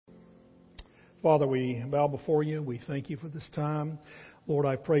Father, we bow before you. We thank you for this time. Lord,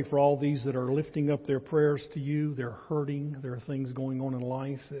 I pray for all these that are lifting up their prayers to you. They're hurting. There are things going on in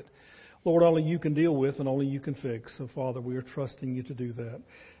life that, Lord, only you can deal with and only you can fix. So, Father, we are trusting you to do that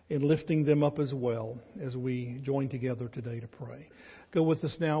and lifting them up as well as we join together today to pray. Go with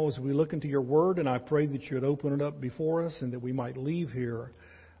us now as we look into your word, and I pray that you would open it up before us and that we might leave here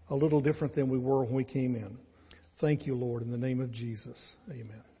a little different than we were when we came in. Thank you, Lord, in the name of Jesus.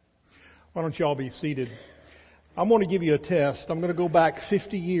 Amen. Why don't you all be seated? I'm going to give you a test. I'm going to go back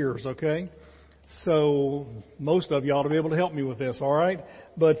 50 years, okay? So most of you ought to be able to help me with this, all right?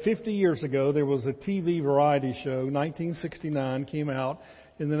 But 50 years ago, there was a TV variety show, 1969, came out,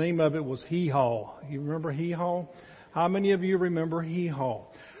 and the name of it was Hee Haw. You remember Hee Haw? How many of you remember Hee Haw?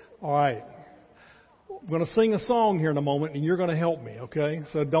 All right. I'm going to sing a song here in a moment, and you're going to help me, okay?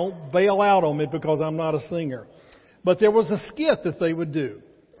 So don't bail out on me because I'm not a singer. But there was a skit that they would do.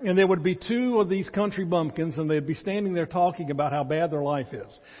 And there would be two of these country bumpkins, and they'd be standing there talking about how bad their life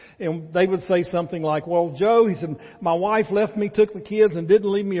is. And they would say something like, well, Joe, he said, my wife left me, took the kids, and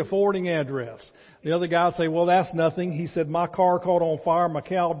didn't leave me a forwarding address. The other guy would say, well, that's nothing. He said, my car caught on fire, my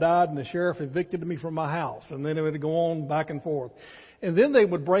cow died, and the sheriff evicted me from my house. And then it would go on back and forth. And then they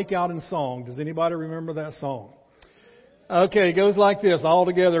would break out in song. Does anybody remember that song? Okay, it goes like this, all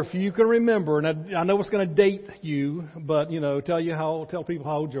together. If you can remember, and I know it's going to date you, but, tell people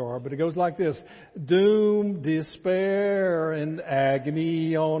how old you are, but it goes like this. Doom, despair, and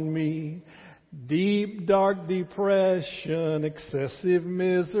agony on me. Deep, dark depression, excessive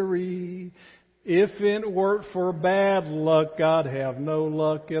misery. If it weren't for bad luck, I'd have no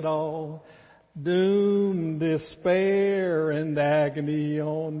luck at all. Doom, despair, and agony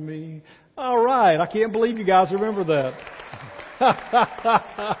on me. All right, I can't believe you guys remember that.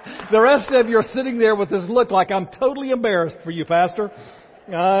 The rest of you are sitting there with this look like I'm totally embarrassed for you, Pastor.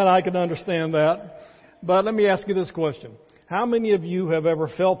 And I can understand that. But let me ask you this question. How many of you have ever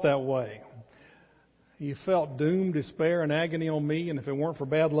felt that way? You felt doom, despair, and agony on me, and if it weren't for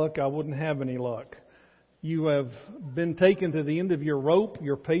bad luck, I wouldn't have any luck. You have been taken to the end of your rope.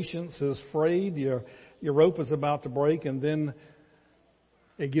 Your patience is frayed. Your rope is about to break, and then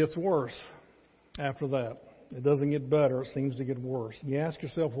it gets worse after that. It doesn't get better. It seems to get worse. You ask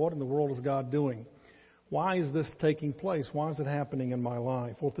yourself, what in the world is God doing? Why is this taking place? Why is it happening in my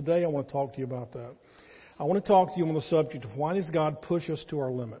life? Well, today I want to talk to you about that. I want to talk to you on the subject of why does God push us to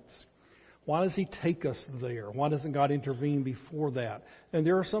our limits? Why does He take us there? Why doesn't God intervene before that? And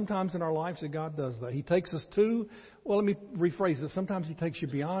there are some times in our lives that God does that. He takes us to, let me rephrase it. Sometimes He takes you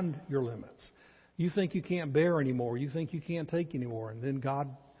beyond your limits. You think you can't bear anymore. You think you can't take anymore. And then God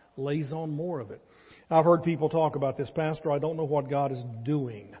lays on more of it. I've heard people talk about this. Pastor, I don't know what God is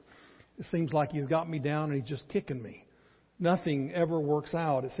doing. It seems like He's got me down and He's just kicking me. Nothing ever works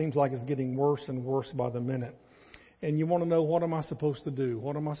out. It seems like it's getting worse and worse by the minute. And you want to know, what am I supposed to do?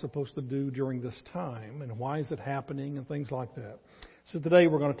 What am I supposed to do during this time? And why is it happening? And things like that. So today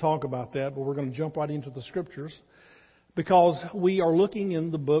we're going to talk about that, but we're going to jump right into the Scriptures. Because we are looking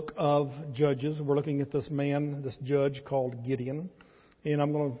in the book of Judges. We're looking at this man, this judge called Gideon. And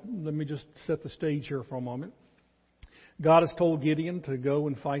let me just set the stage here for a moment. God has told Gideon to go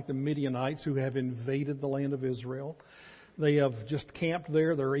and fight the Midianites who have invaded the land of Israel. They have just camped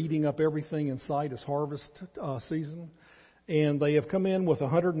there. They're eating up everything in sight. It's harvest season. And they have come in with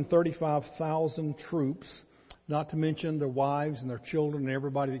 135,000 troops, not to mention their wives and their children and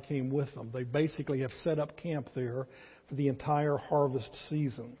everybody that came with them. They basically have set up camp there for the entire harvest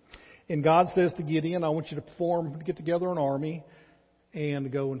season. And God says to Gideon, I want you to get together an army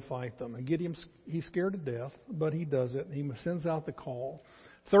and go and fight them. And Gideon, he's scared to death, but he does it. He sends out the call.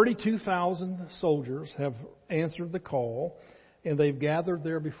 32,000 soldiers have answered the call, and they've gathered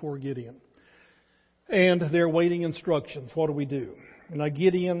there before Gideon. And they're waiting instructions. What do we do? Now,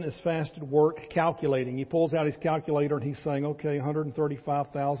 Gideon is fast at work calculating. He pulls out his calculator and he's saying, okay,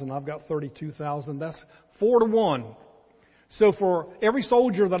 135,000, I've got 32,000. That's 4-1. So for every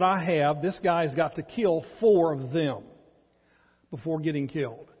soldier that I have, this guy's got to kill 4 of them before getting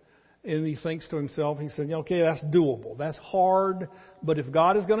killed. And he thinks to himself, he said, okay, that's doable. That's hard, but if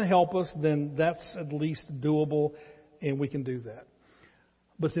God is going to help us, then that's at least doable, and we can do that.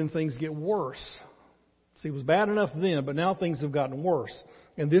 But then things get worse. See, it was bad enough then, but now things have gotten worse.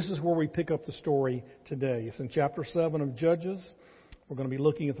 And this is where we pick up the story today. It's in chapter 7 of Judges. We're going to be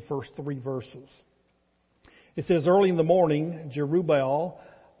looking at the first 3 verses. It says, early in the morning, Jerubbaal,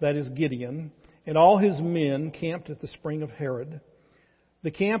 that is Gideon, and all his men camped at the spring of Harod.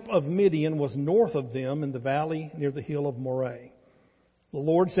 The camp of Midian was north of them in the valley near the hill of Moreh. The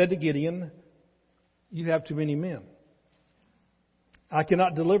Lord said to Gideon, you have too many men. I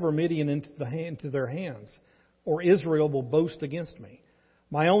cannot deliver Midian into their hands, or Israel will boast against me.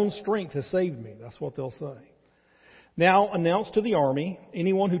 My own strength has saved me. That's what they'll say. Now announce to the army,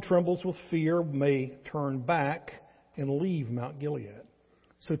 anyone who trembles with fear may turn back and leave Mount Gilead.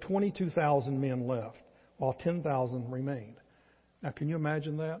 So 22,000 men left, while 10,000 remained. Now, can you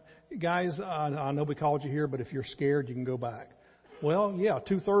imagine that? Guys, I know we called you here, but if you're scared, you can go back. Well, yeah,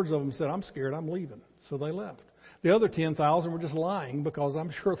 2/3 of them said, I'm scared, I'm leaving. So they left. The other 10,000 were just lying because I'm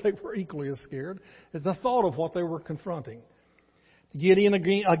sure they were equally as scared as the thought of what they were confronting. Gideon,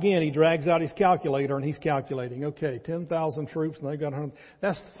 again, he drags out his calculator and he's calculating. Okay, 10,000 troops and they've got 100.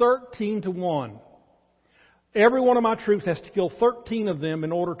 That's 13-1. Every one of my troops has to kill 13 of them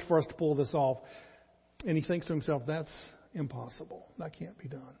in order for us to pull this off. And he thinks to himself, that's impossible. That can't be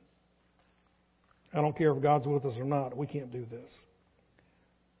done. I don't care if God's with us or not. We can't do this.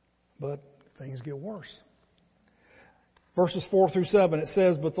 But things get worse. Verses 4-7, it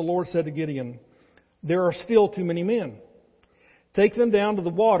says, But the Lord said to Gideon, There are still too many men. Take them down to the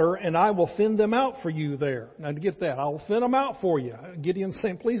water, and I will thin them out for you there. Now, to get that, I will thin them out for you. Gideon's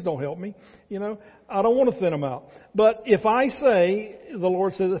saying, please don't help me. I don't want to thin them out. But if I say, the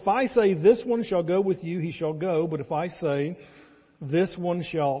Lord says, if I say this one shall go with you, he shall go. But if I say this one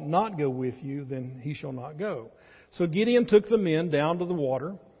shall not go with you, then he shall not go. So Gideon took the men down to the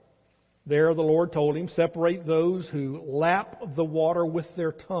water. There the Lord told him, separate those who lap the water with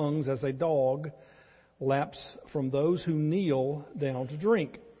their tongues as a dog laps from those who kneel down to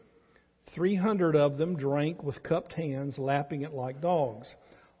drink. 300 of them drank with cupped hands, lapping it like dogs.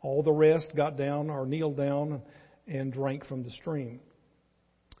 All the rest got down or kneeled down and drank from the stream.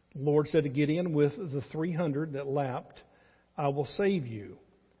 The Lord said to Gideon, with the 300 that lapped, I will save you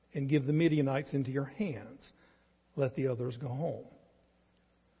and give the Midianites into your hands. Let the others go home.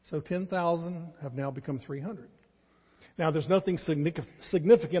 So 10,000 have now become 300. Now, there's nothing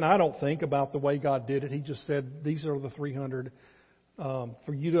significant, I don't think, about the way God did it. He just said, these are the 300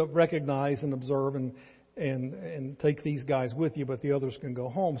 for you to recognize and observe and take these guys with you, but the others can go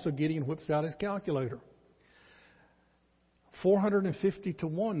home. So Gideon whips out his calculator.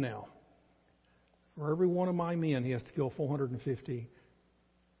 450-1 now. For every one of my men, he has to kill 450.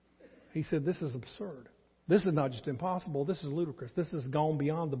 He said, this is absurd. This is not just impossible. This is ludicrous. This has gone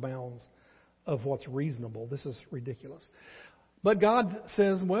beyond the bounds of what's reasonable. This is ridiculous. But God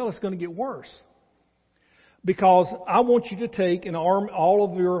says, well, it's going to get worse. Because I want you to take and arm all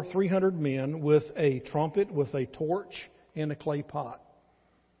of your 300 men with a trumpet, with a torch, and a clay pot.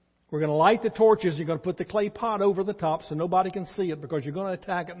 We're going to light the torches. You're going to put the clay pot over the top so nobody can see it because you're going to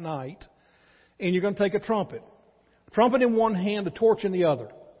attack at night. And you're going to take a trumpet. A trumpet in one hand, a torch in the other.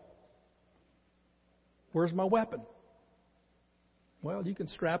 Where's my weapon? Well, you can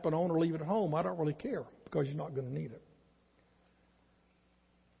strap it on or leave it at home. I don't really care because you're not going to need it.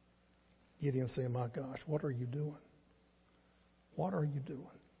 Gideon saying, my gosh, what are you doing? What are you doing?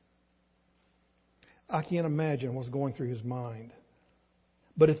 I can't imagine what's going through his mind.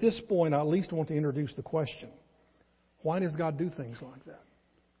 But at this point, I at least want to introduce the question. Why does God do things like that?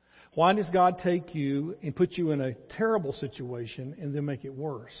 Why does God take you and put you in a terrible situation and then make it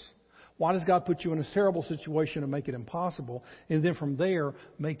worse? Why does God put you in a terrible situation and make it impossible, and then from there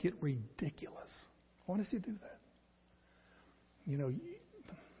make it ridiculous? Why does He do that?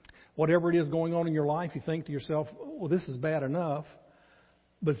 Whatever it is going on in your life, you think to yourself, well, this is bad enough,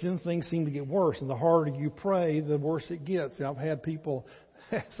 but then things seem to get worse, and the harder you pray, the worse it gets. I've had people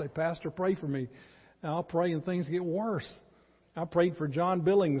say, Pastor, pray for me. And I'll pray and things get worse. I prayed for John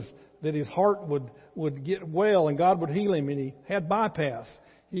Billings that his heart would get well and God would heal him, and he had bypass.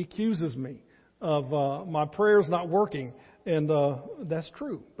 He accuses me of my prayers not working. And that's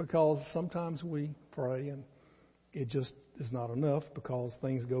true, because sometimes we pray and it just is not enough because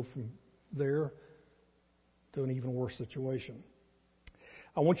things go from there to an even worse situation.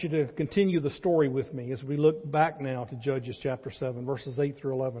 I want you to continue the story with me as we look back now to Judges chapter 7, verses 8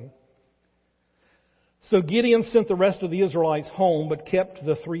 through 11. So Gideon sent the rest of the Israelites home, but kept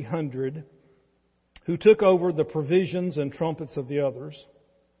the 300 who took over the provisions and trumpets of the others.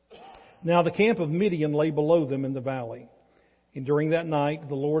 Now the camp of Midian lay below them in the valley. And during that night,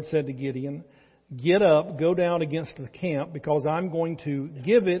 the Lord said to Gideon, get up, go down against the camp, because I'm going to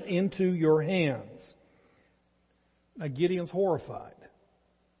give it into your hands. Now Gideon's horrified.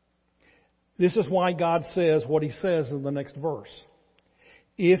 This is why God says what He says in the next verse.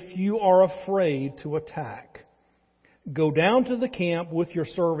 If you are afraid to attack, go down to the camp with your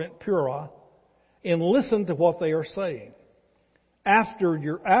servant Purah and listen to what they are saying.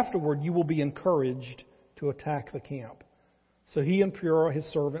 Afterward, you will be encouraged to attack the camp. So he and Purah, his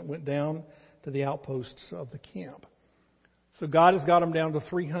servant, went down to the outposts of the camp. So God has got him down to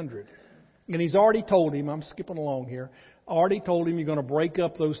 300. And he's already told him, I'm skipping along here, already told him you're going to break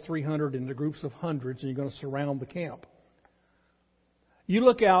up those 300 into groups of hundreds and you're going to surround the camp. You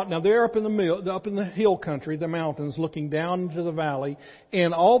look out, now they're up in the hill country, the mountains, looking down into the valley,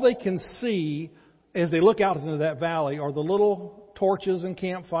 and all they can see as they look out into that valley are the little torches and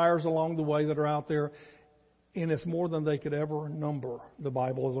campfires along the way that are out there. And it's more than they could ever number. The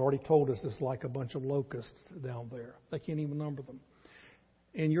Bible has already told us it's like a bunch of locusts down there. They can't even number them.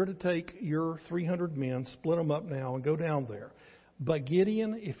 And you're to take your 300 men, split them up now, and go down there. But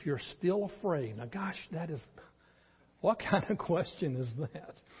Gideon, if you're still afraid, now gosh, what kind of question is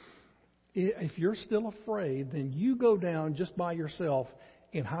that? If you're still afraid, then you go down just by yourself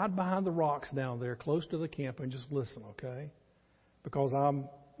and hide behind the rocks down there close to the camp and just listen, okay? Because I'm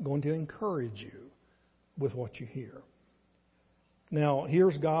going to encourage you with what you hear. Now,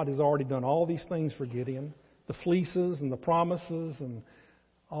 here's God has already done all these things for Gideon, the fleeces and the promises and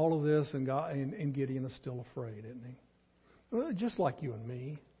all of this, and Gideon is still afraid, isn't he? Well, just like you and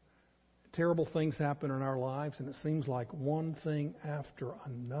me, terrible things happen in our lives, and it seems like one thing after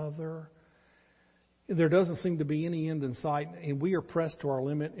another. There doesn't seem to be any end in sight, and we are pressed to our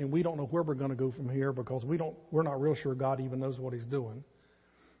limit, and we don't know where we're going to go from here because we're not real sure God even knows what He's doing.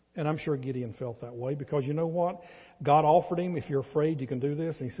 And I'm sure Gideon felt that way because you know what? God offered him, if you're afraid, you can do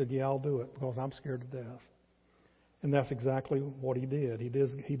this. And he said, yeah, I'll do it because I'm scared to death. And that's exactly what he did.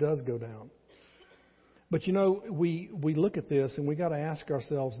 He does go down. But you know, we look at this and we got to ask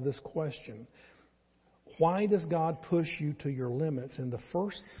ourselves this question. Why does God push you to your limits? And the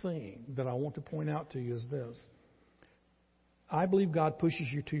first thing that I want to point out to you is this. I believe God pushes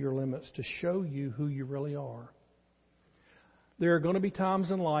you to your limits to show you who you really are. There are going to be times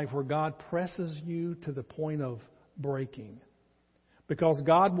in life where God presses you to the point of breaking. Because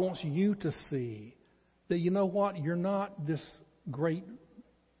God wants you to see that, you know what, you're not this great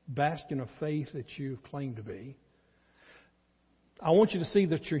bastion of faith that you've claimed to be. I want you to see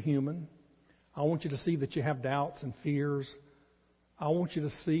that you're human. I want you to see that you have doubts and fears. I want you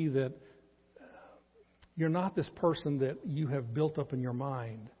to see that you're not this person that you have built up in your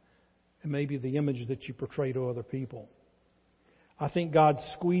mind and maybe the image that you portray to other people. I think God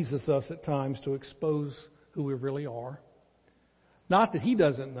squeezes us at times to expose who we really are. Not that He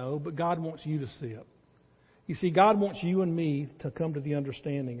doesn't know, but God wants you to see it. You see, God wants you and me to come to the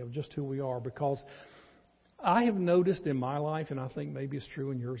understanding of just who we are, because I have noticed in my life, and I think maybe it's true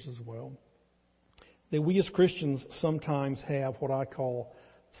in yours as well, that we as Christians sometimes have what I call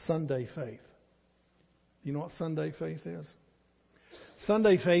Sunday faith. You know what Sunday faith is?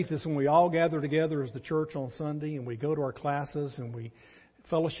 Sunday faith is when we all gather together as the church on Sunday and we go to our classes and we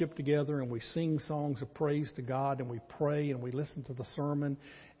fellowship together and we sing songs of praise to God and we pray and we listen to the sermon,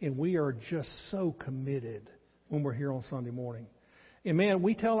 and we are just so committed when we're here on Sunday morning. And man,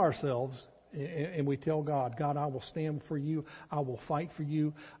 we tell ourselves and we tell God, God, I will stand for you. I will fight for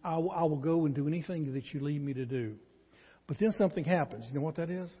you. I will go and do anything that you lead me to do. But then something happens. You know what that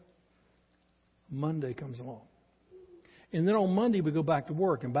is? Monday comes along. And then on Monday we go back to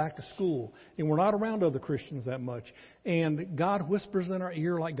work and back to school. And we're not around other Christians that much. And God whispers in our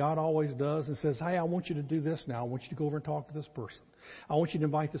ear like God always does and says, hey, I want you to do this now. I want you to go over and talk to this person. I want you to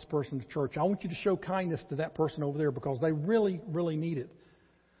invite this person to church. I want you to show kindness to that person over there because they really, really need it.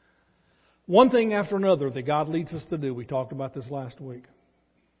 One thing after another that God leads us to do. We talked about this last week.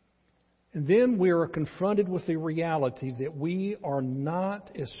 And then we are confronted with the reality that we are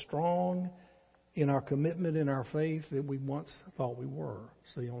not as strong in our commitment, in our faith, that we once thought we were,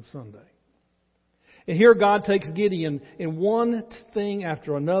 see, on Sunday. And here God takes Gideon, and one thing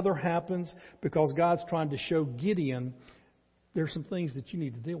after another happens because God's trying to show Gideon there's some things that you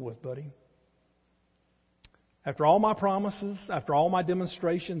need to deal with, buddy. After all my promises, after all my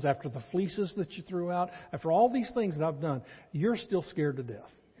demonstrations, after the fleeces that you threw out, after all these things that I've done, you're still scared to death.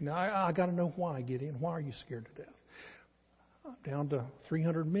 And I got to know why, Gideon. Why are you scared to death? I'm down to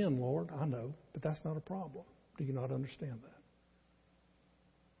 300 men, Lord. I know, but that's not a problem. Do you not understand that?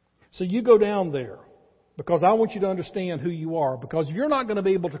 So you go down there because I want you to understand who you are, because you're not going to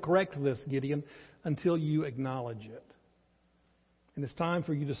be able to correct this, Gideon, until you acknowledge it. And it's time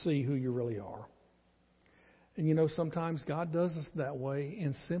for you to see who you really are. And you know, sometimes God does us that way,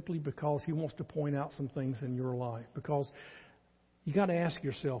 and simply because He wants to point out some things in your life. Because you got to ask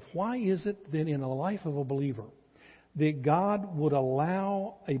yourself, why is it that in the life of a believer that God would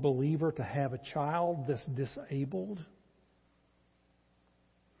allow a believer to have a child that's disabled,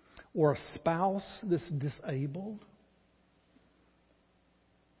 or a spouse that's disabled?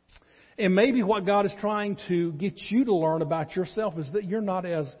 And maybe what God is trying to get you to learn about yourself is that you're not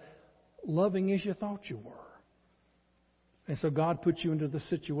as loving as you thought you were. And so God puts you into the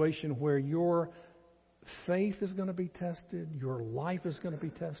situation where your faith is going to be tested, your life is going to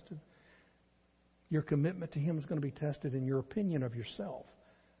be tested, your commitment to Him is going to be tested, and your opinion of yourself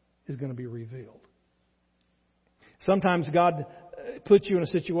is going to be revealed. Sometimes God puts you in a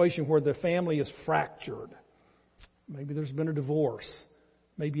situation where the family is fractured. Maybe there's been a divorce.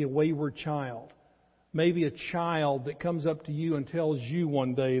 Maybe a wayward child. Maybe a child that comes up to you and tells you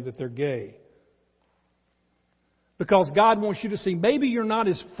one day that they're gay. Because God wants you to see maybe you're not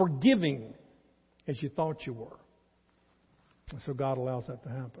as forgiving as you thought you were. And so God allows that to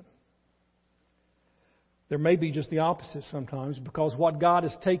happen. There may be just the opposite sometimes, because what God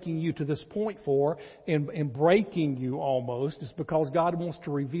is taking you to this point for and breaking you almost is because God wants to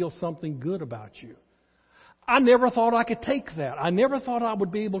reveal something good about you. I never thought I could take that. I never thought I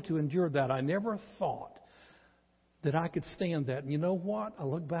would be able to endure that. I never thought that I could stand that. And you know what? I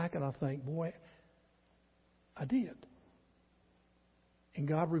look back and I think, boy, I did. And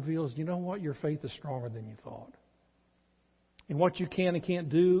God reveals, you know what? Your faith is stronger than you thought. And what you can and can't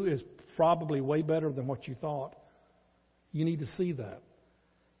do is probably way better than what you thought. You need to see that.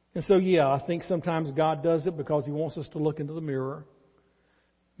 And so, I think sometimes God does it because He wants us to look into the mirror.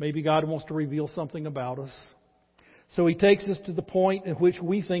 Maybe God wants to reveal something about us. So He takes us to the point in which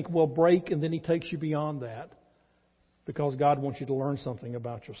we think we'll break, and then He takes you beyond that because God wants you to learn something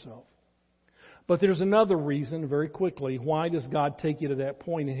about yourself. But there's another reason, very quickly, why does God take you to that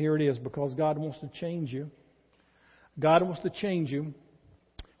point? And here it is, because God wants to change you. God wants to change you.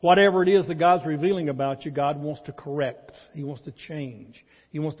 Whatever it is that God's revealing about you, God wants to correct. He wants to change.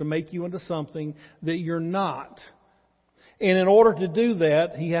 He wants to make you into something that you're not. And in order to do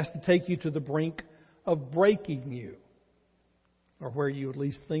that, He has to take you to the brink of breaking you, or where you at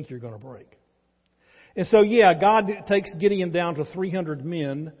least think you're going to break. And so, God takes Gideon down to 300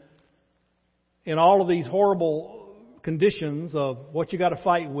 men in all of these horrible conditions of what you got to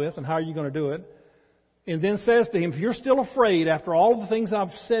fight with and how are you going to do it. And then says to him, if you're still afraid after all of the things I've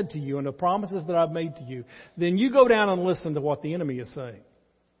said to you and the promises that I've made to you, then you go down and listen to what the enemy is saying.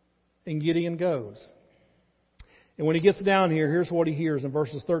 And Gideon goes. And when he gets down here, here's what he hears in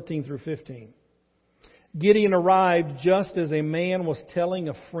verses 13 through 15. Gideon arrived just as a man was telling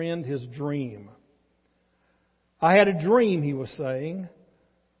a friend his dream. I had a dream, he was saying.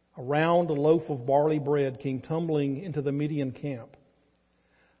 A round loaf of barley bread came tumbling into the Midian camp.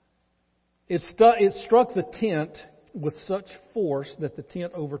 It struck the tent with such force that the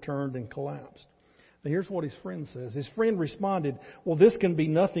tent overturned and collapsed. Now here's what his friend says. His friend responded, well, this can be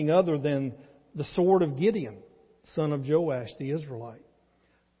nothing other than the sword of Gideon, son of Joash the Israelite.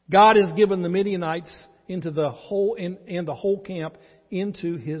 God has given the Midianites into the whole camp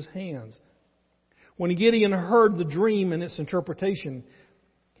into his hands. When Gideon heard the dream and its interpretation,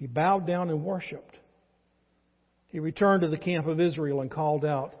 he bowed down and worshipped. He returned to the camp of Israel and called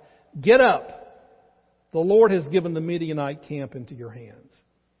out, get up! The Lord has given the Midianite camp into your hands.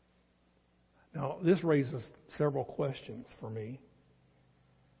 Now, this raises several questions for me.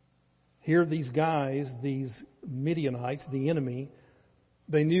 Here these guys, these Midianites, the enemy,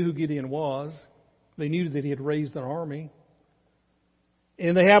 they knew who Gideon was. They knew that he had raised an army.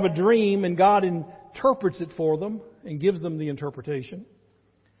 And they have a dream, and God interprets it for them and gives them the interpretation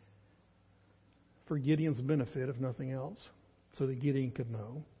for Gideon's benefit, if nothing else, so that Gideon could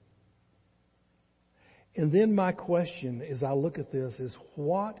know. And then my question as I look at this is,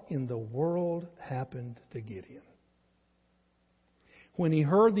 what in the world happened to Gideon? When he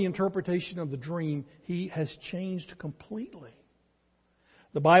heard the interpretation of the dream, he has changed completely.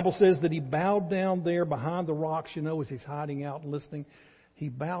 The Bible says that he bowed down there behind the rocks, as he's hiding out and listening. He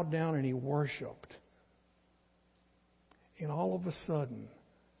bowed down and he worshipped. And all of a sudden,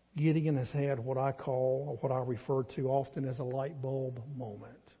 Gideon has had what I refer to often as a light bulb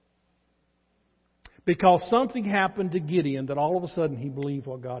moment. Because something happened to Gideon that all of a sudden he believed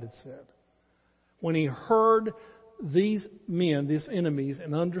what God had said. When he heard these men, these enemies,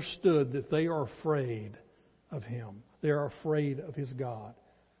 and understood that they are afraid of him. They are afraid of his God.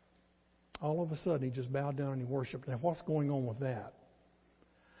 All of a sudden he just bowed down and he worshipped. Now what's going on with that?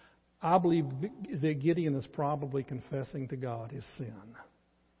 I believe that Gideon is probably confessing to God his sin.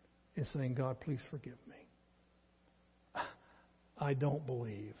 And saying, God, please forgive me. I don't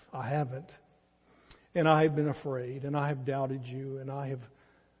believe. I haven't. And I have been afraid, and I have doubted you, and I have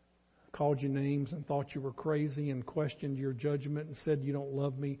called you names and thought you were crazy and questioned your judgment and said you don't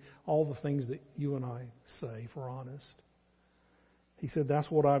love me. All the things that you and I say, if we're honest. He said, that's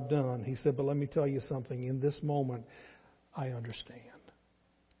what I've done. He said, but let me tell you something. In this moment, I understand.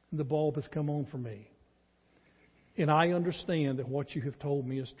 The bulb has come on for me. And I understand that what you have told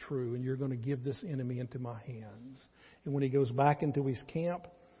me is true, and you're going to give this enemy into my hands. And when he goes back into his camp,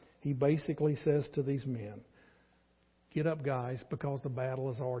 he basically says to these men, get up, guys, because the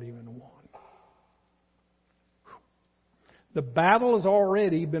battle has already been won. The battle has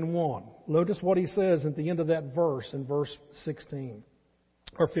already been won. Notice what he says at the end of that verse, in verse 16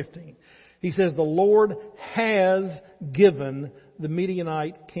 or 15. He says, the Lord has given the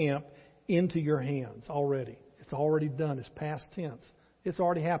Midianite camp into your hands already. It's already done. It's past tense. It's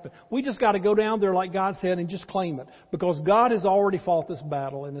already happened. We just got to go down there, like God said, and just claim it. Because God has already fought this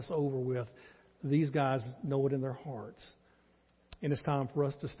battle and it's over with. These guys know it in their hearts. And it's time for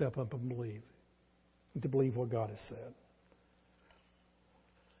us to step up and believe. And to believe what God has said.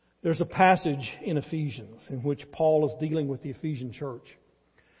 There's a passage in Ephesians in which Paul is dealing with the Ephesian church.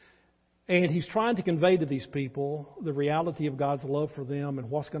 And he's trying to convey to these people the reality of God's love for them and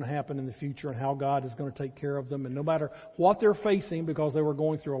what's going to happen in the future and how God is going to take care of them. And no matter what they're facing, because they were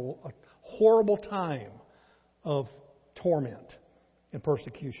going through a horrible time of torment and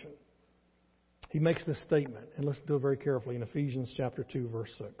persecution. He makes this statement, and listen to it very carefully, in Ephesians chapter 2,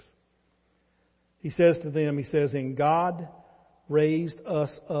 verse 6. He says to them, and God raised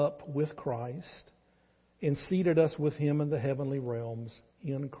us up with Christ and seated us with Him in the heavenly realms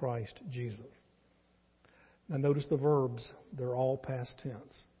in Christ Jesus. Now notice the verbs. They're all past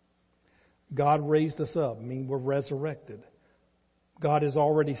tense. God raised us up, meaning we're resurrected. God has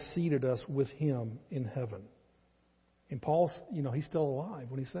already seated us with Him in heaven. And Paul's, he's still alive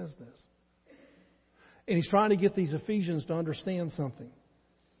when he says this. And he's trying to get these Ephesians to understand something.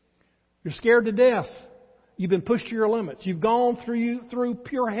 You're scared to death. You've been pushed to your limits. You've gone through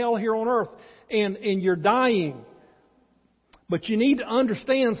pure hell here on earth. And you're dying. But you need to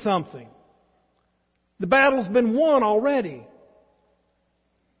understand something. The battle's been won already.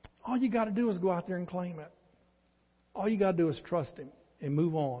 All you got to do is go out there and claim it. All you got to do is trust Him and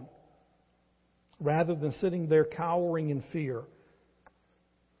move on. Rather than sitting there cowering in fear.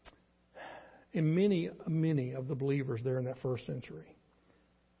 And many of the believers there in that first century,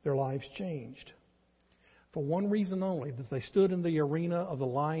 their lives changed. For one reason only, that they stood in the arena of the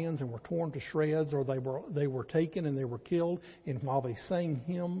lions and were torn to shreds, or they were taken and they were killed. And while they sang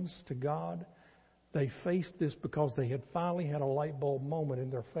hymns to God, they faced this because they had finally had a light bulb moment in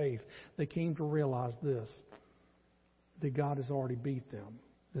their faith. They came to realize this, that God has already beat them.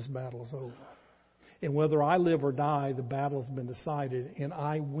 This battle is over. And whether I live or die, the battle has been decided, and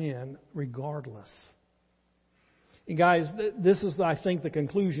I win regardless. And guys, this is, I think, the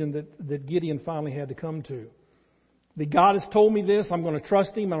conclusion that Gideon finally had to come to. That God has told me this, I'm going to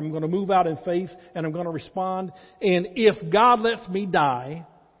trust Him, and I'm going to move out in faith, and I'm going to respond. And if God lets me die,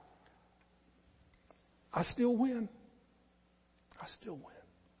 I still win. I still win.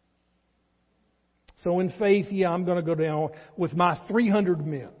 So in faith, I'm going to go down with my 300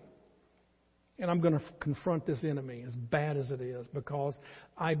 men. And I'm going to confront this enemy, as bad as it is, because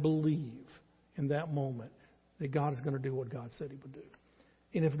I believe in that moment that God is going to do what God said He would do.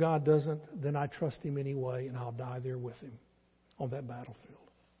 And if God doesn't, then I trust Him anyway, and I'll die there with Him on that battlefield.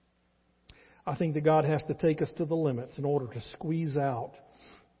 I think that God has to take us to the limits in order to squeeze out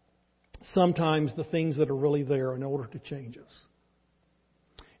sometimes the things that are really there in order to change us.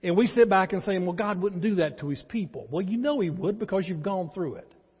 And we sit back and say, well, God wouldn't do that to His people. Well, you know He would, because you've gone through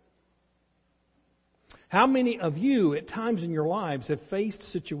it. How many of you at times in your lives have faced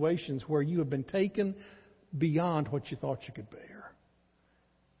situations where you have been taken beyond what you thought you could bear?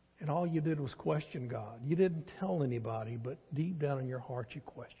 And all you did was question God. You didn't tell anybody, but deep down in your heart you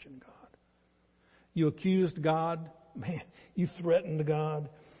questioned God. You accused God. Man, you threatened God.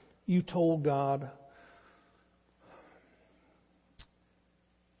 You told God.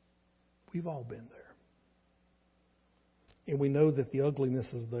 We've all been there. And we know that the ugliness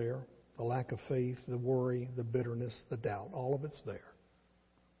is there. The lack of faith, the worry, the bitterness, the doubt. All of it's there.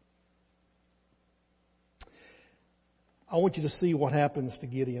 I want you to see what happens to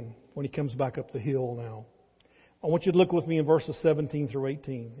Gideon when he comes back up the hill now. I want you to look with me in verses 17 through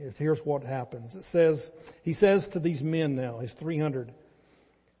 18. Here's what happens. It says, he says to these men now, his 300,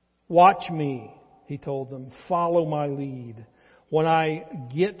 watch me, he told them, follow my lead. When I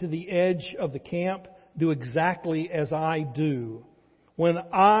get to the edge of the camp, do exactly as I do. When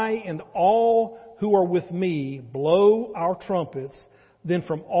I and all who are with me blow our trumpets, then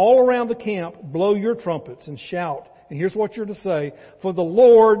from all around the camp blow your trumpets and shout. And here's what you're to say, for the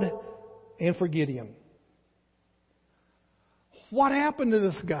Lord and for Gideon. What happened to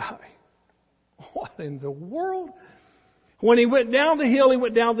this guy? What in the world? When he went down the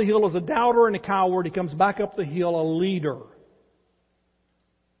hill as a doubter and a coward. He comes back up the hill a leader.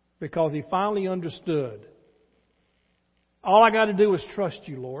 Because he finally understood All I got to do is trust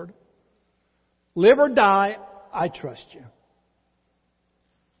you, Lord. Live or die, I trust you.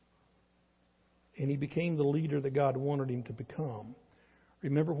 And he became the leader that God wanted him to become.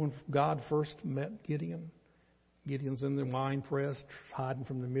 Remember when God first met Gideon? Gideon's in the wine press, hiding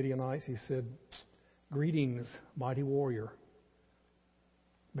from the Midianites. He said, "Greetings, mighty warrior."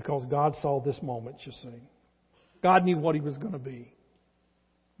 Because God saw this moment, you see. God knew what he was going to be.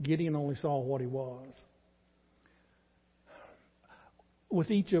 Gideon only saw what he was. With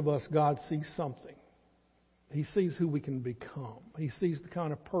each of us, God sees something. He sees who we can become. He sees the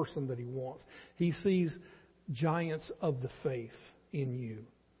kind of person that he wants. He sees giants of the faith in you.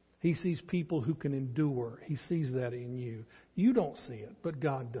 He sees people who can endure. He sees that in you. You don't see it, but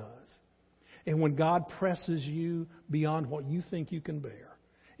God does. And when God presses you beyond what you think you can bear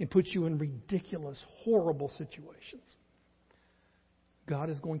and puts you in ridiculous, horrible situations, God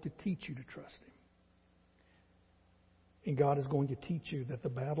is going to teach you to trust him. And God is going to teach you that the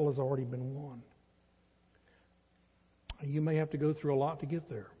battle has already been won. You may have to go through a lot to get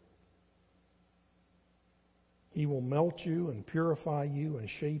there. He will melt you and purify you and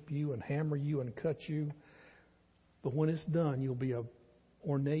shape you and hammer you and cut you. But when it's done, you'll be an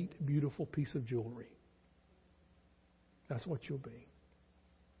ornate, beautiful piece of jewelry. That's what you'll be.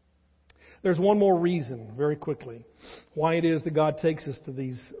 There's one more reason, very quickly, why it is that God takes us to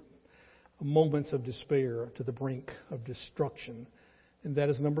these moments of despair, to the brink of destruction. And that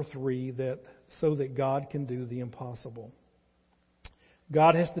is number 3, so that God can do the impossible.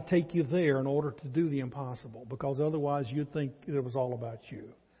 God has to take you there in order to do the impossible, because otherwise you'd think it was all about you.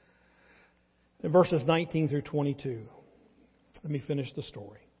 In verses 19 through 22, let me finish the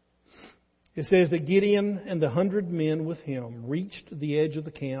story. It says that Gideon and the 100 men with him reached the edge of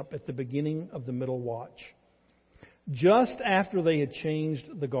the camp at the beginning of the middle watch, just after they had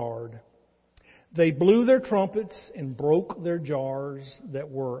changed the guard. They blew their trumpets and broke their jars that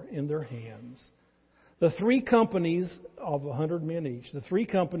were in their hands. The 3 companies of 100 men each, the 3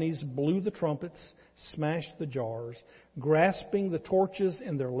 companies blew the trumpets, smashed the jars, grasping the torches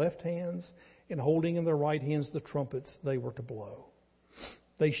in their left hands and holding in their right hands the trumpets they were to blow.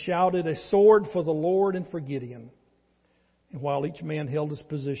 They shouted, "A sword for the Lord and for Gideon." And while each man held his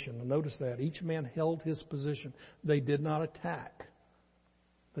position, and notice that, each man held his position. They did not attack.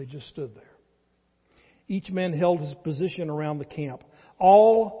 They just stood there. Each man held his position around the camp.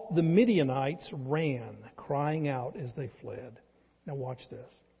 All the Midianites ran, crying out as they fled. Now watch this.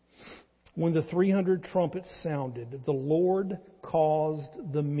 When the 300 trumpets sounded, the Lord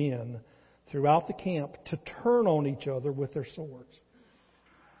caused the men throughout the camp to turn on each other with their swords.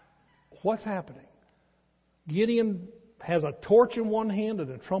 What's happening? Gideon has a torch in one hand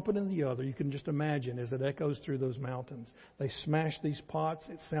and a trumpet in the other. You can just imagine as it echoes through those mountains. They smash these pots.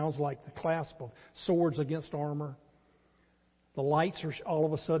 It sounds like the clasp of swords against armor. The lights are all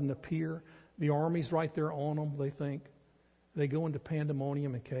of a sudden appear. The army's right there on them, they think. They go into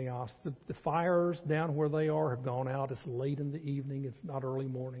pandemonium and chaos. The fires down where they are have gone out. It's late in the evening. It's not early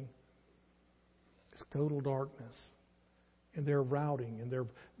morning. It's total darkness. And they're routing and they're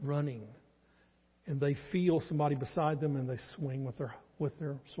running. And they feel somebody beside them and they swing with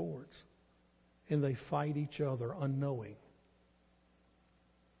their swords. And they fight each other unknowing.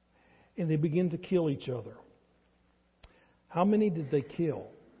 And they begin to kill each other. How many did they kill?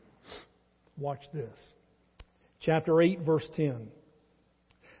 Watch this. Chapter 8, verse 10.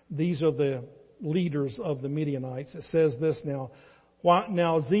 These are the leaders of the Midianites. It says this now.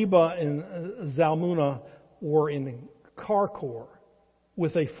 Now Zebah and Zalmunna were in Karkor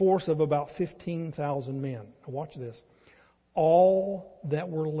with a force of about 15,000 men. Now watch this. All that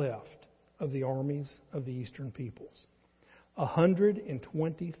were left of the armies of the eastern peoples.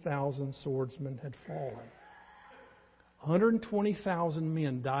 120,000 swordsmen had fallen. 120,000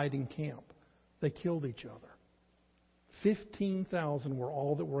 men died in camp. They killed each other. 15,000 were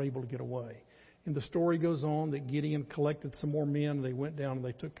all that were able to get away. And the story goes on that Gideon collected some more men, and they went down and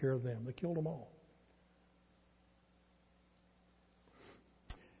they took care of them. They killed them all.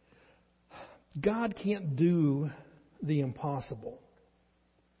 God can't do the impossible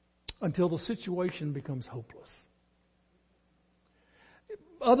until the situation becomes hopeless.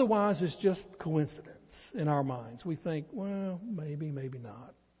 Otherwise, it's just coincidence in our minds. We think, well, maybe, maybe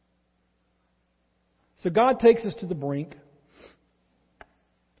not. So God takes us to the brink.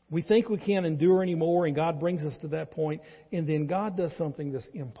 We think we can't endure anymore, and God brings us to that point, and then God does something that's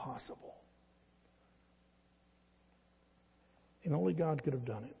impossible. And only God could have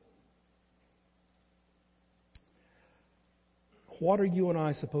done it. What are you and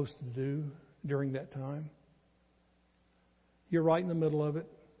I supposed to do during that time? You're right in the middle of it.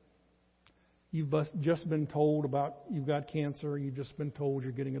 You've just been told about you've got cancer. You've just been told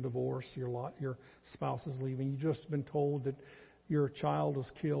you're getting a divorce. Your spouse is leaving. You've just been told that your child was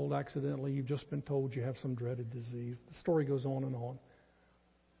killed accidentally. You've just been told you have some dreaded disease. The story goes on and on.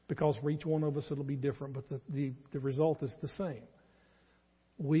 Because for each one of us it'll be different, but the result is the same.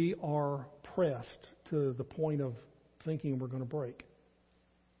 We are pressed to the point of thinking we're going to break.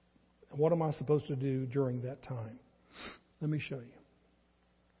 What am I supposed to do during that time? Let me show you.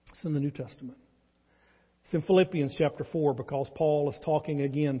 It's in the New Testament. It's in Philippians chapter 4 because Paul is talking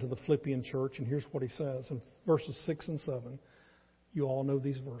again to the Philippian church, and here's what he says in verses 6 and 7. You all know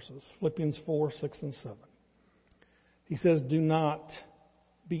these verses. Philippians 4, 6 and 7. He says, do not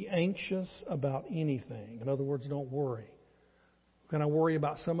be anxious about anything. In other words, don't worry. Can I worry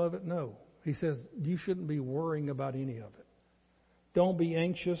about some of it? No. He says you shouldn't be worrying about any of it. Don't be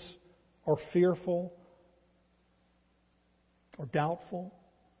anxious or fearful or doubtful.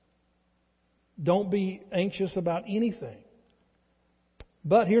 Don't be anxious about anything.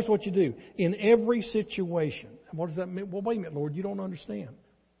 But here's what you do. In every situation. What does that mean? Well, wait a minute, Lord, you don't understand.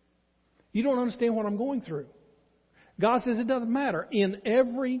 You don't understand what I'm going through. God says it doesn't matter. In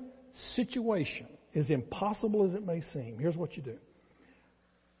every situation, as impossible as it may seem, here's what you do.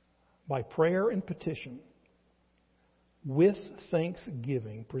 By prayer and petition, with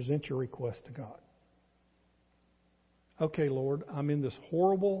thanksgiving, present your request to God. Okay, Lord, I'm in this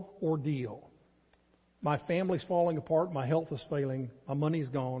horrible ordeal. My family's falling apart. My health is failing. My money's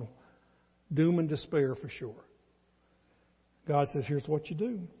gone. Doom and despair for sure. God says, here's what you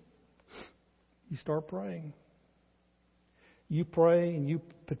do. You start praying. You pray and you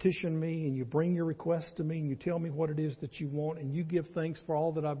petition me and you bring your request to me and you tell me what it is that you want and you give thanks for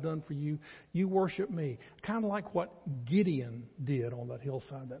all that I've done for you. You worship me. Kind of like what Gideon did on that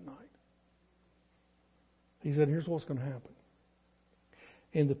hillside that night. He said, here's what's going to happen.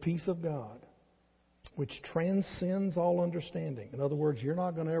 And the peace of God, which transcends all understanding. In other words, you're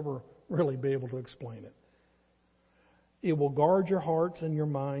not going to ever really be able to explain it. It will guard your hearts and your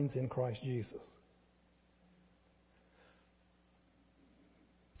minds in Christ Jesus.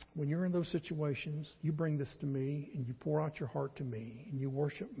 When you're in those situations, you bring this to me and you pour out your heart to me and you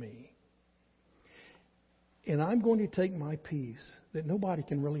worship me. And I'm going to take my peace that nobody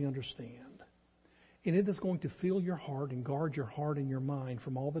can really understand. And it is going to fill your heart and guard your heart and your mind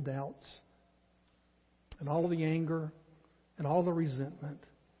from all the doubts and all of the anger and all the resentment.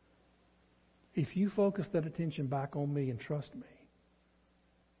 If you focus that attention back on me and trust me,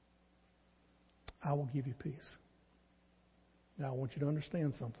 I will give you peace. Now, I want you to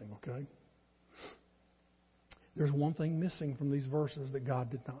understand something, okay? There's one thing missing from these verses that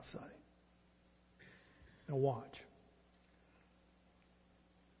God did not say. Now, watch.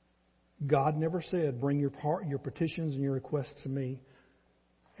 God never said, bring your petitions and your requests to me,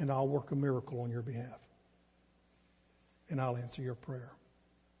 and I'll work a miracle on your behalf. And I'll answer your prayer.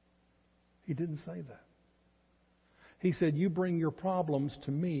 He didn't say that. He said, you bring your problems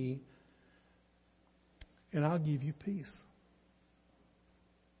to me, and I'll give you peace.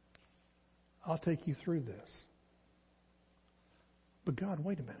 I'll take you through this. But God,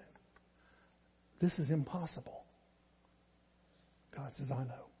 wait a minute. This is impossible. God says, I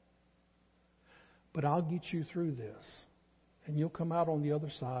know. But I'll get you through this. And you'll come out on the other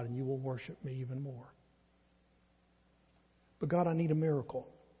side and you will worship me even more. But God, I need a miracle.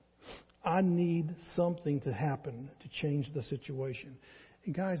 I need something to happen to change the situation.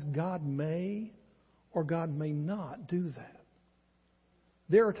 And guys, God may or God may not do that.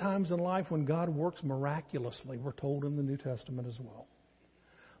 There are times in life when God works miraculously, we're told in the New Testament as well.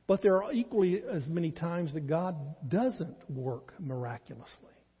 But there are equally as many times that God doesn't work miraculously.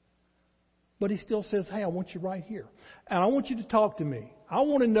 But He still says, hey, I want you right here. And I want you to talk to me. I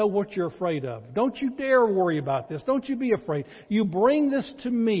want to know what you're afraid of. Don't you dare worry about this. Don't you be afraid. You bring this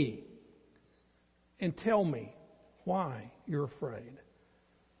to me and tell me why you're afraid.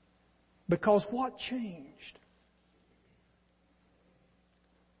 Because what changed?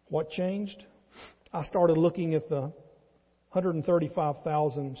 What changed? I started looking at the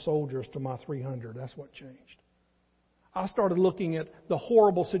 135,000 soldiers to my 300. That's what changed. I started looking at the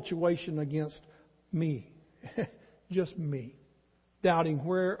horrible situation against me. Just me. Doubting,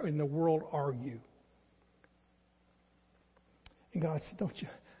 where in the world are you? And God said,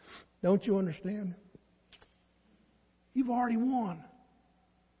 don't you understand? You've already won.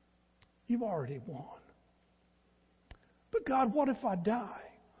 You've already won. But God, what if I die?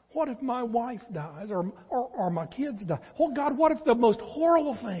 What if my wife dies or my kids die? Oh God, what if the most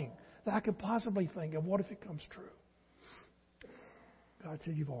horrible thing that I could possibly think of, what if it comes true? God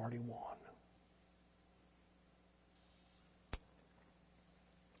said, you've already won.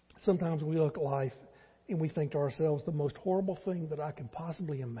 Sometimes we look at life and we think to ourselves, the most horrible thing that I can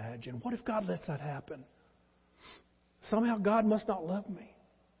possibly imagine. What if God lets that happen? Somehow God must not love me.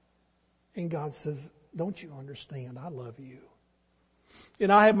 And God says, don't you understand? I love you.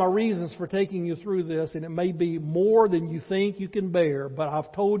 And I have my reasons for taking you through this, and it may be more than you think you can bear, but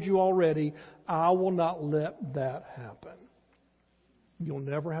I've told you already, I will not let that happen. You'll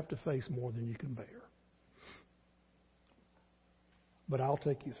never have to face more than you can bear. But I'll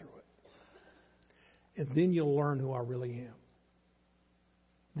take you through it. And then you'll learn who I really am.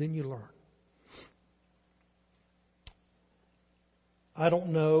 Then you learn. I don't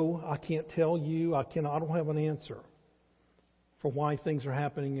know. I can't tell you. I don't have an answer for why things are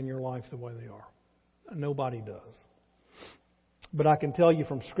happening in your life the way they are. Nobody does. But I can tell you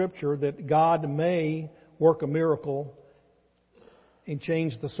from Scripture that God may work a miracle and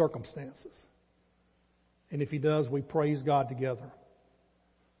change the circumstances. And if He does, we praise God together.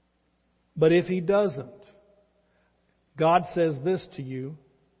 But if He doesn't, God says this to you,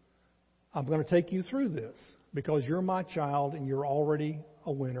 I'm going to take you through this because you're my child and you're already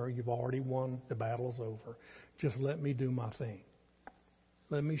a winner. You've already won. The battle's over. Just let me do my thing.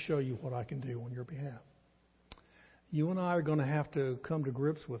 Let me show you what I can do on your behalf. You and I are going to have to come to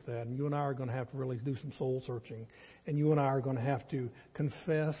grips with that, and you and I are going to have to really do some soul searching, and you and I are going to have to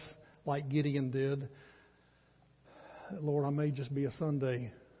confess like Gideon did. Lord, I may just be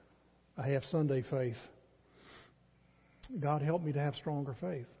I have Sunday faith. God, help me to have stronger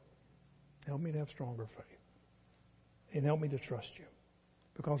faith. Help me to have stronger faith. And help me to trust you.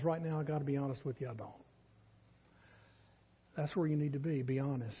 Because right now, I've got to be honest with you, I don't. That's where you need to be. Be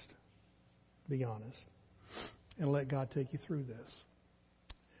honest. Be honest. And let God take you through this.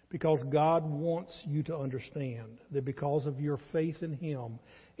 Because God wants you to understand that because of your faith in Him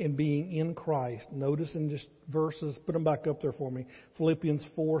and being in Christ, notice in just verses, put them back up there for me, Philippians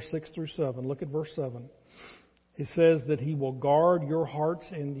 4, 6 through 7. Look at verse 7. It says that He will guard your hearts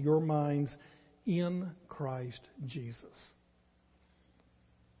and your minds in Christ Jesus.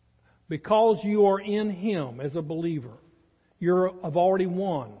 Because you are in Him as a believer, I've already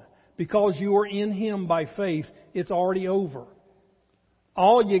won. Because you are in Him by faith, it's already over.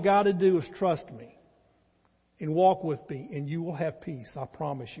 All you got to do is trust me and walk with me, and you will have peace. I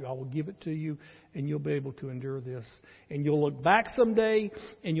promise you. I will give it to you, and you'll be able to endure this. And you'll look back someday,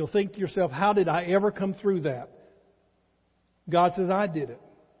 and you'll think to yourself, how did I ever come through that? God says, I did it.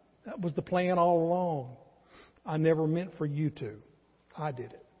 That was the plan all along. I never meant for you to. I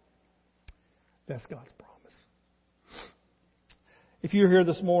did it. That's God's promise. If you're here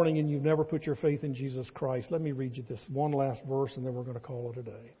this morning and you've never put your faith in Jesus Christ, let me read you this one last verse and then we're going to call it a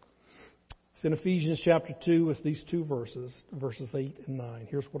day. It's in Ephesians chapter 2. It's these two verses 8 and 9.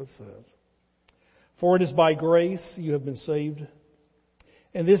 Here's what it says. For it is by grace you have been saved,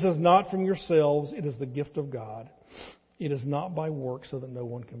 and this is not from yourselves, it is the gift of God. It is not by works so that no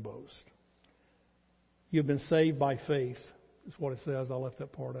one can boast. You've been saved by faith, is what it says. I left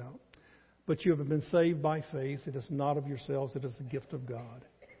that part out. But you have been saved by faith. It is not of yourselves. It is the gift of God.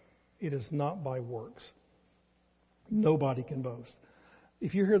 It is not by works. Nobody can boast.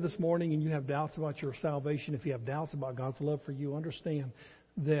 If you're here this morning and you have doubts about your salvation, if you have doubts about God's love for you, understand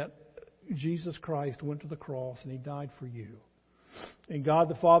that Jesus Christ went to the cross and He died for you. And God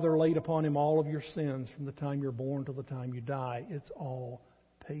the Father laid upon Him all of your sins from the time you're born to the time you die. It's all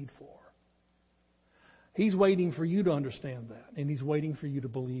paid for. He's waiting for you to understand that, and He's waiting for you to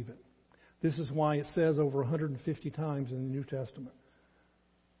believe it. This is why it says over 150 times in the New Testament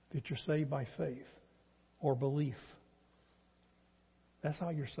that you're saved by faith or belief. That's how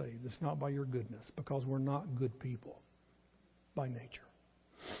you're saved. It's not by your goodness, because we're not good people by nature.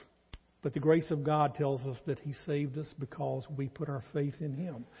 But the grace of God tells us that He saved us because we put our faith in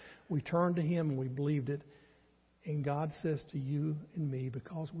Him. We turned to Him and we believed it. And God says to you and me,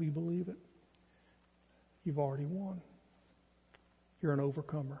 because we believe it, you've already won. You're an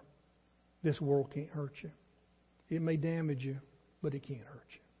overcomer. This world can't hurt you. It may damage you, but it can't hurt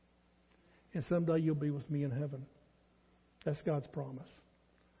you. And someday you'll be with me in heaven. That's God's promise.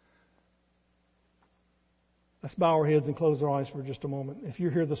 Let's bow our heads and close our eyes for just a moment. If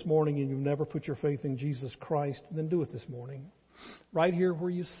you're here this morning and you've never put your faith in Jesus Christ, then do it this morning. Right here where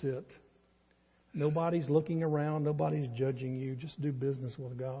you sit. Nobody's looking around. Nobody's judging you. Just do business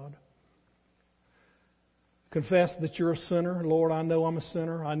with God. Confess that you're a sinner. Lord, I know I'm a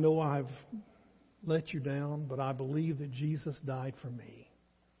sinner. I know I've let you down, but I believe that Jesus died for me.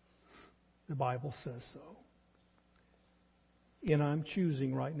 The Bible says so. And I'm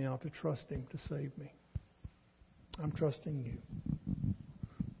choosing right now to trust Him to save me. I'm trusting you.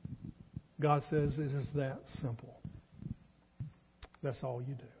 God says it is that simple. That's all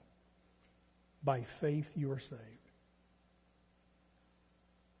you do. By faith you are saved.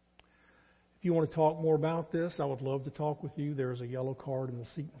 If you want to talk more about this, I would love to talk with you. There's a yellow card in the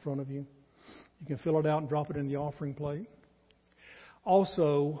seat in front of you. You can fill it out and drop it in the offering plate.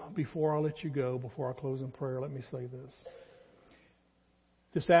 Also, before I let you go, before I close in prayer, let me say this.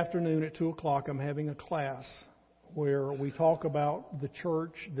 This afternoon at 2 o'clock, I'm having a class where we talk about the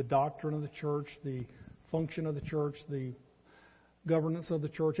church, the doctrine of the church, the function of the church, the governance of the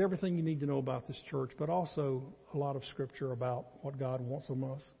church, everything you need to know about this church, but also a lot of scripture about what God wants from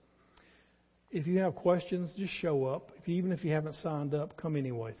us. If you have questions, just show up. Even if you haven't signed up, come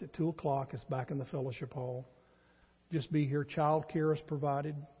anyways. At 2 o'clock, it's back in the fellowship hall. Just be here. Child care is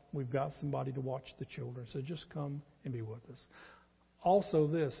provided. We've got somebody to watch the children. So just come and be with us. Also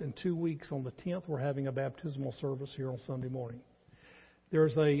this, in 2 weeks, on the 10th, we're having a baptismal service here on Sunday morning.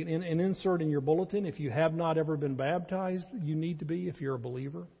 There's an insert in your bulletin. If you have not ever been baptized, you need to be if you're a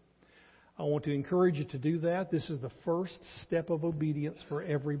believer. I want to encourage you to do that. This is the first step of obedience for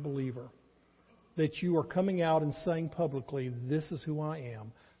every believer. That you are coming out and saying publicly, this is who I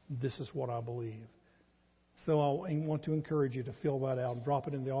am. This is what I believe. So I want to encourage you to fill that out and drop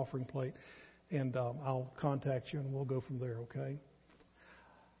it in the offering plate. And I'll contact you and we'll go from there, okay?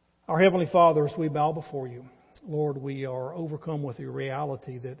 Our Heavenly Father, as we bow before you, Lord, we are overcome with the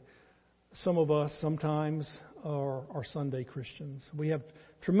reality that some of us sometimes are Sunday Christians. We have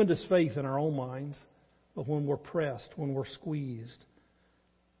tremendous faith in our own minds, but when we're pressed, when we're squeezed,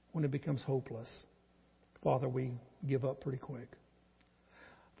 when it becomes hopeless, Father, we give up pretty quick.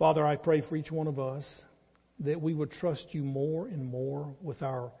 Father, I pray for each one of us that we would trust you more and more with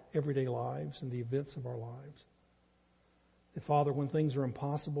our everyday lives and the events of our lives. That, Father, when things are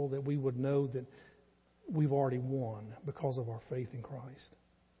impossible, that we would know that we've already won because of our faith in Christ.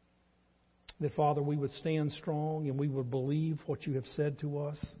 That, Father, we would stand strong and we would believe what you have said to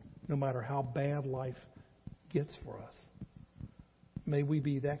us, no matter how bad life gets for us. May we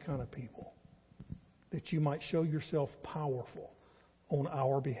be that kind of people, that you might show yourself powerful on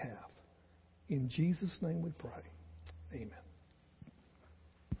our behalf. In Jesus' name we pray. Amen.